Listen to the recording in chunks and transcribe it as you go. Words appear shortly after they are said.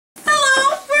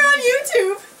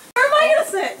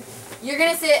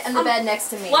gonna sit in the bed next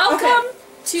to me. Welcome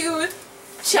to Wait a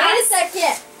second.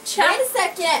 Wait a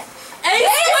second. Wait a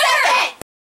second!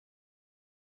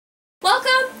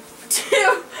 Welcome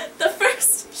to the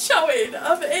first showing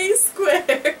of A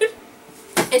Squared.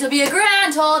 It'll be a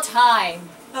grand old time.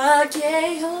 A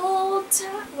gay old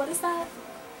time. What is that?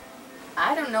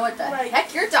 I don't know what the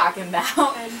heck you're talking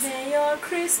about. And may your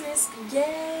Christmas be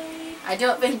gay. I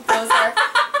don't think those are.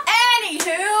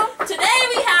 Anywho, today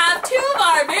we have two of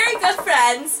our very good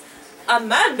friends,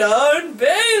 Amanda and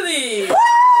Bailey. You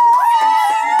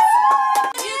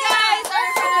guys are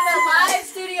in front of a live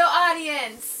studio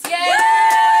audience. Yay!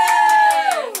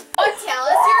 Oh, tell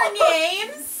us your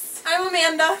names. I'm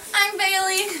Amanda. I'm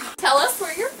Bailey. Tell us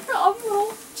where you're from,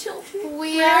 little children.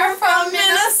 We're from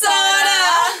Minnesota.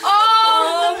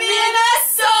 Oh,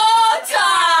 Minnesota!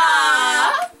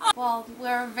 Well,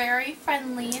 we're very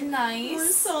friendly and nice. We're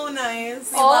so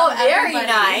nice. Oh, very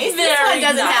nice. This one Very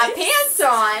doesn't have nice. pants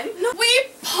on. We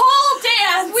pole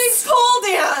dance. We pole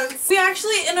dance. We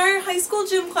actually, in our high school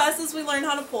gym classes, we learned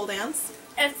how to pole dance.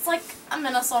 It's like a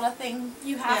Minnesota thing.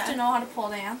 You have to know how to pole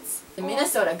dance. The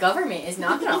Minnesota government is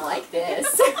not gonna like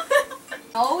this.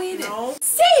 Oh, we do. No.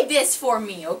 Say this for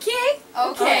me, okay?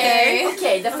 Okay.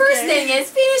 Okay, the first thing is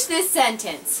finish this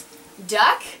sentence.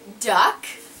 Duck, duck.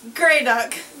 Grey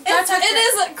duck. It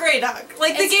is a grey duck.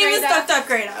 Like the It's game Grey is Duck. Duck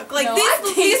Grey Duck. Like No, I these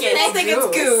think people it's think it's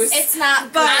Goose. It's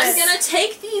not, But- but Yes. I'm I'm gonna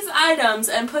take these items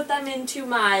and put them into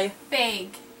my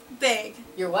bag. bag.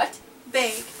 You're what?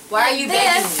 Bag. Why are you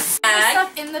begging me? Put Bag.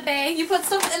 stuff in the bag. You put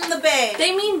stuff in the bag.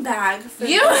 They mean bag for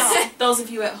You- those of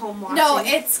you at home watching. No,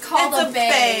 it's called It's a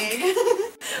bag.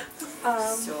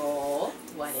 So,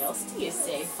 what else do you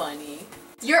say funny?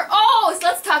 Your O's!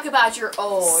 Let's talk about your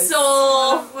O's.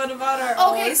 So, what about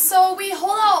our Okay, O's? so we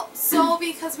hold out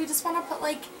because we just want to put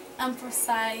like emphasis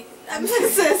on it.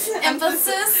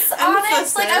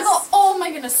 Like I go, oh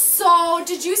my goodness. So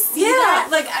did you see that?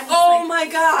 Like I'm just Oh like, my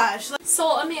gosh.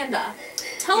 So Amanda,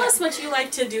 tell us what you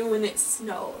like to do when it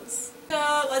snows.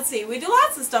 Let's see. We do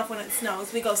lots of stuff when it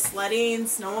snows. We go sledding,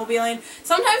 snowmobiling.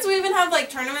 Sometimes we even have like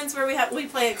tournaments where we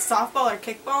play like softball or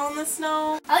kickball in the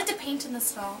snow. I like to paint in the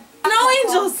snow. Snow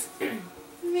angels.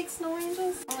 We make snow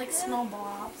angels. I like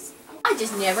snowballs. I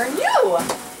just never knew.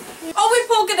 Oh, we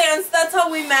polka dance. That's how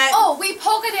we met. Oh, we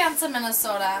polka dance in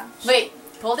Minnesota. Wait,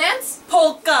 pole dance?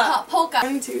 Polka. Polka.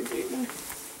 1, 2, 3.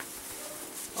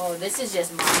 Oh, this is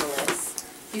just marvelous.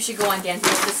 You should go on Dancing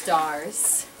with the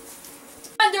Stars.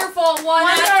 Wonderful, wonderful.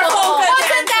 Wonderful.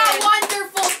 Wasn't that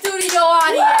wonderful studio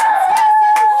audience?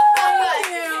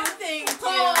 Thank you.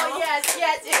 Oh, yes,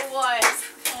 yes, it was.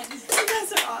 You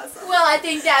guys are awesome. Well, I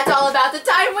think that's all about the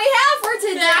time we have for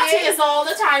That today. is all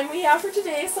the time we have for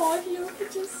today, so if you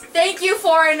could just... Thank you,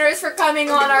 foreigners, for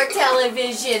coming on our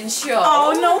television show.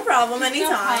 Oh, no problem. No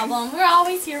Anytime. problem. We're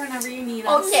always here whenever you need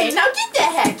us. Okay, now get the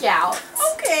heck out.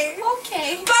 Okay.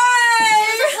 Okay. Bye.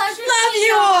 It was a pleasure Love seeing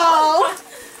you y'all. all.